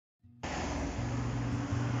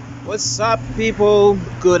What's up, people?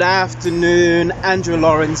 Good afternoon. Andrew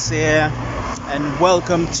Lawrence here, and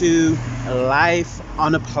welcome to Life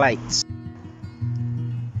on a Plate.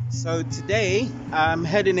 So today I'm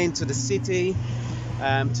heading into the city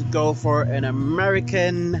to go for an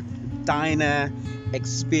American diner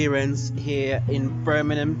experience here in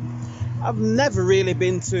Birmingham. I've never really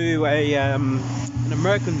been to an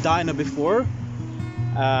American diner before,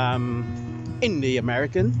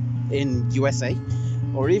 in USA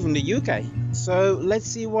or even the UK. So let's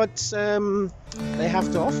see what they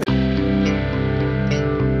have to offer.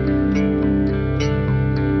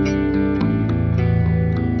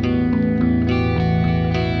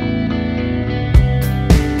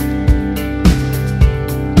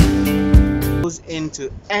 Goes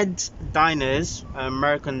into Ed's Diners,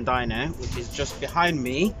 American Diner, which is just behind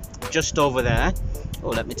me, just over there. Oh,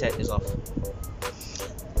 let me take this off.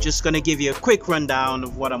 Just gonna give you a quick rundown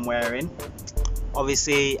of what I'm wearing.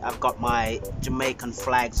 Obviously, I've got my Jamaican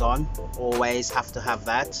flags on. Always have to have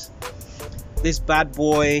that. This bad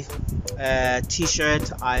boy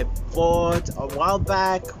t-shirt I bought a while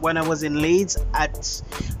back when I was in Leeds.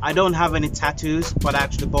 I don't have any tattoos, but I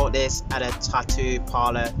actually bought this at a tattoo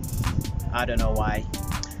parlor. I don't know why.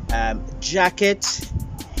 Jacket.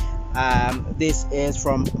 This is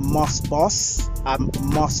from Moss Boss.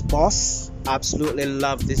 Moss Boss. Absolutely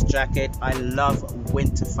love this jacket. I love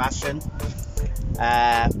winter fashion.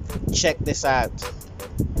 Check this out.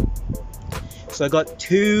 So I got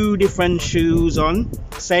two different shoes on,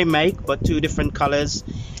 same make but two different colors,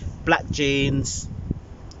 black jeans,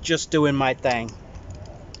 just doing my thing.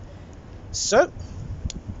 So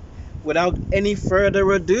without any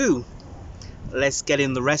further ado, let's get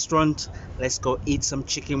in the restaurant. Let's go eat some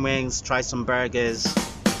chicken wings, try some burgers.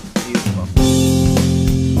 Beautiful.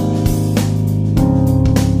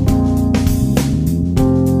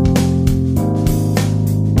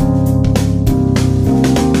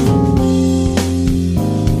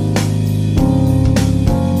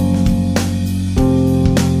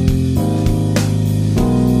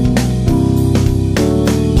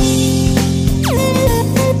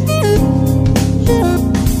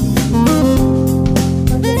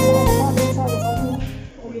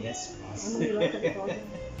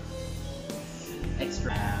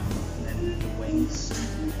 Extra and the wings.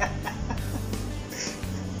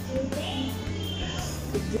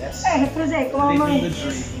 Yes. Prosecco, mamma.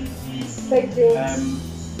 Big drinks.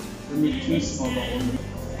 We need two small bottles.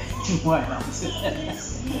 Why not? So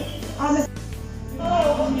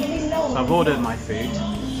I've ordered my food.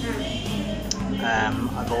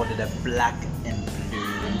 I've ordered a black and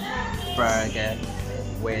blue burger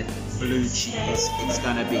with blue cheese. It's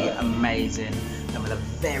gonna be amazing, and with a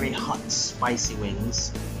very hot spicy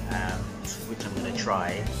wings, which I'm gonna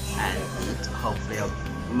try and eat. Hopefully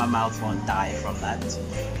my mouth won't die from that.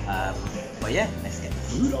 But yeah, let's get the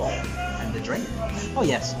food and the drink. Oh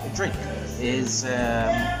yes, the drink is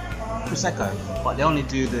Prosecco, but they only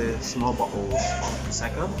do the small bottles of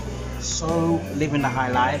Prosecco. So living the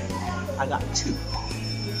high life, I got two.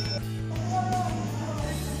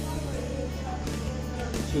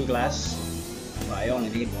 Two glass, but I only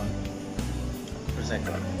need one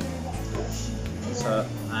Prosecco. So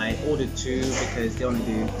I ordered two because they only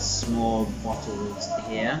do small bottles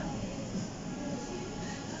here.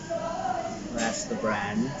 That's the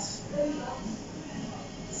brand,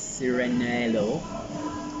 Sirenello.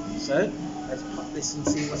 So let's pop this and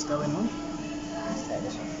see what's going on. Let's take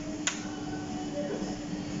this one.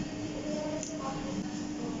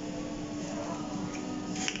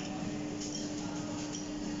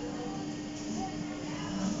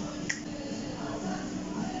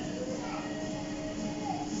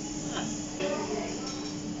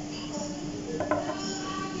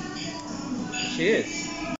 Cheers.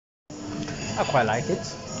 I quite like it.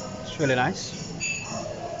 It's really nice.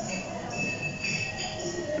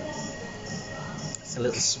 It's a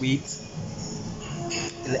little sweet,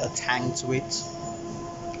 a little tang to it,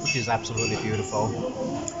 which is absolutely beautiful.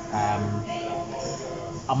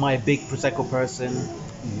 Am I a big Prosecco person?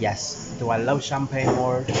 Yes. Do I love champagne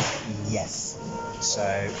more? Yes.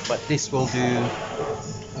 So, but this will do.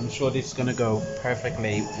 I'm sure this is gonna go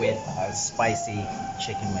perfectly with a spicy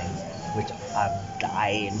chicken wing, which I'm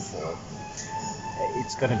dying for.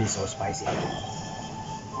 It's gonna be so spicy.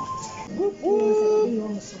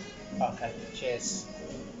 Okay, cheers.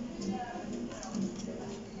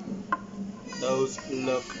 Those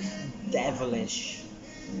look devilish.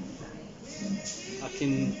 I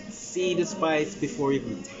can see the spice before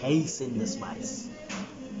even tasting the spice.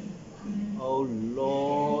 Oh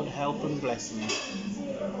Lord, help and bless me.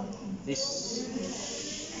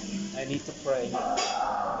 This, I need to pray.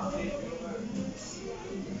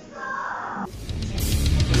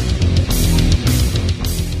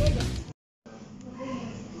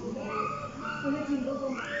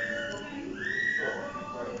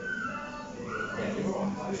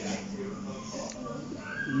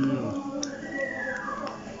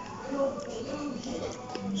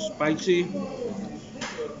 Spicy.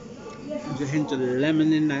 There's a hint of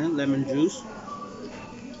lemon in there, lemon juice.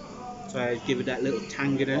 So I give it that little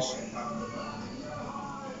tanginess.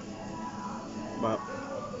 But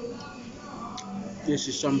this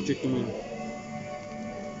is some chicken wing.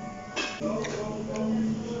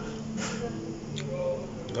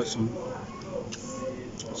 Got some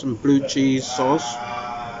blue cheese sauce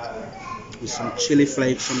with some chili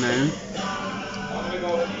flakes on there.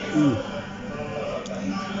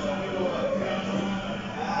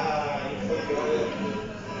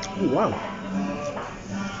 Oh wow,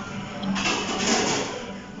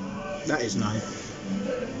 that is nice.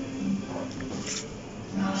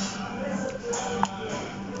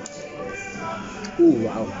 Oh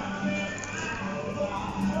wow,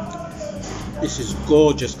 this is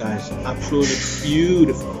gorgeous, guys. Absolutely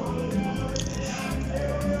beautiful.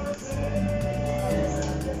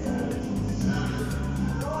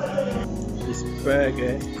 This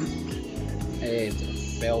burger is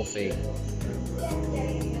filthy.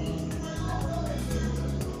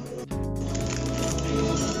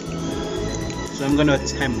 So I'm going to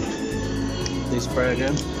attempt this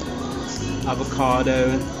burger.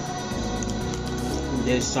 Avocado.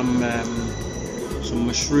 There's some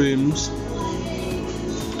mushrooms,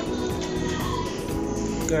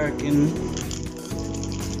 gherkin.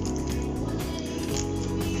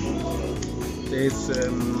 There's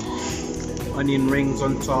onion rings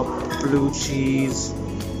on top, blue cheese.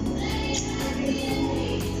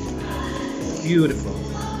 Beautiful.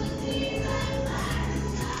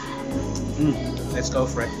 Let's go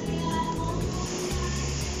for it.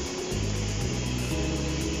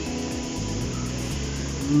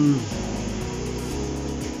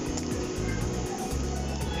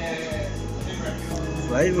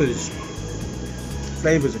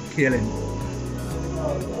 Flavors are killing.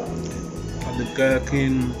 Of the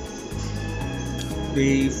gherkin,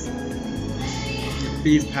 beef, the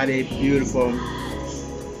beef patty, beautiful,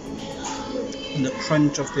 and the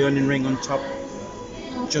crunch of the onion ring on top,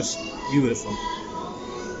 just beautiful.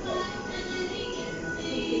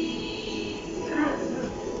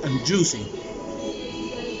 And juicy.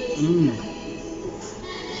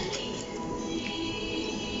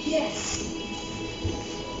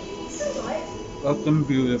 Welcome,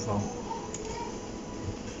 beautiful.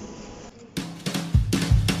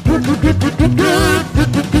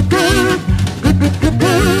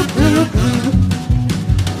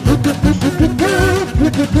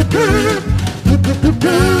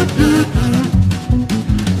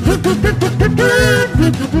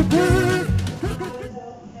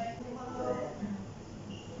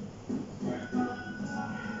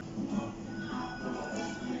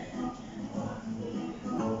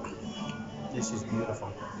 This is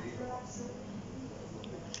beautiful.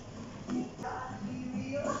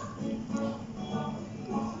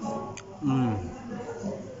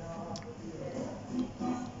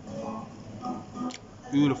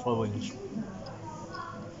 Beautiful wings.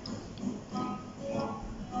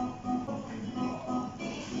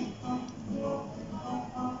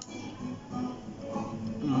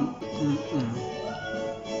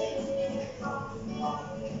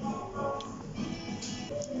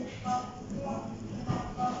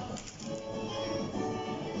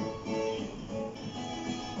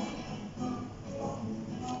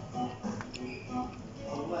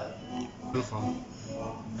 Beautiful.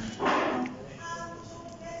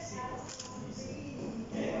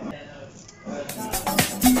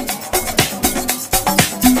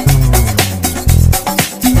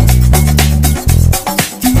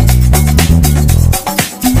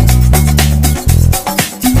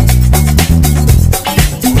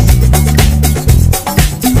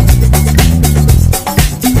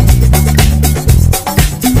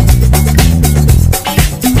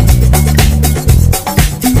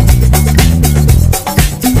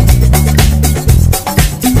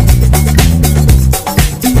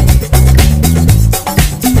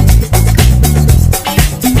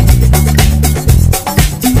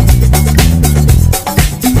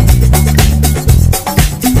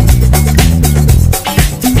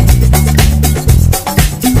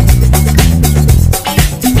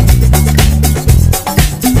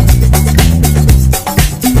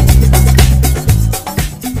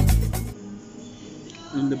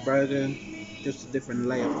 In the burger, just a different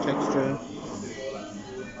layer of texture.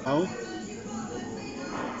 Oh,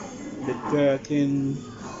 the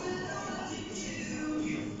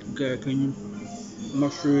gherkin,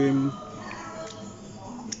 mushroom.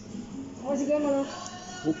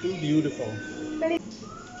 Looking beautiful.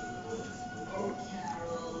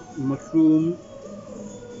 Mushroom.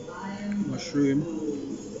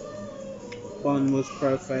 Bun was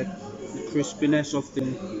perfect. The crispiness of the,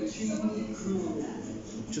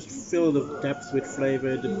 just fill the depth with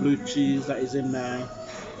flavor. The blue cheese that is in there,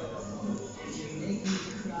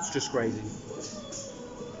 it's just crazy.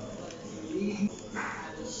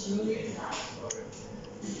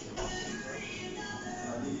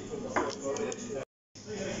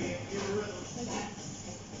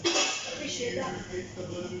 Appreciate that.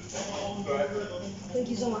 Thank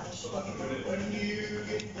you so much.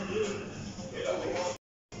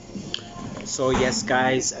 So yes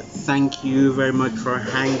guys, thank you very much for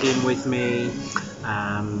hanging with me.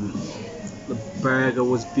 The burger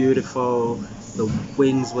was beautiful, the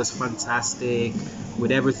wings was fantastic,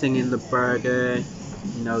 with everything in the burger,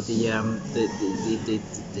 you know, the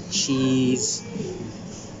cheese,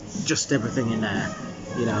 just everything in there,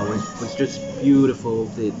 you know, was just beautiful.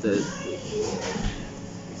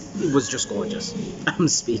 It was just gorgeous. I'm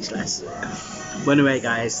speechless. But anyway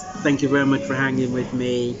guys, thank you very much for hanging with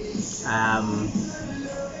me.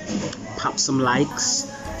 Pop some likes,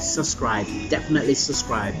 subscribe, definitely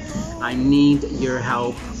subscribe. I need your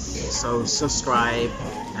help, so subscribe.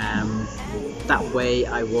 That way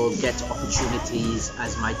I will get opportunities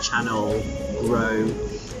as my channel grow.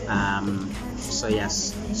 So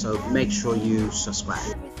yes, so make sure you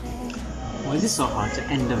subscribe. Why is it so hard to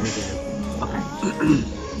end the video? Okay.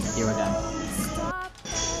 Here we go.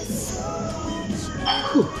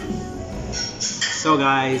 Whew. So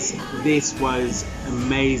guys, this was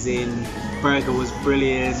amazing. Burger was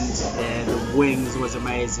brilliant. The wings was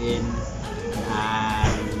amazing,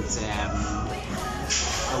 and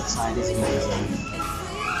outside is amazing.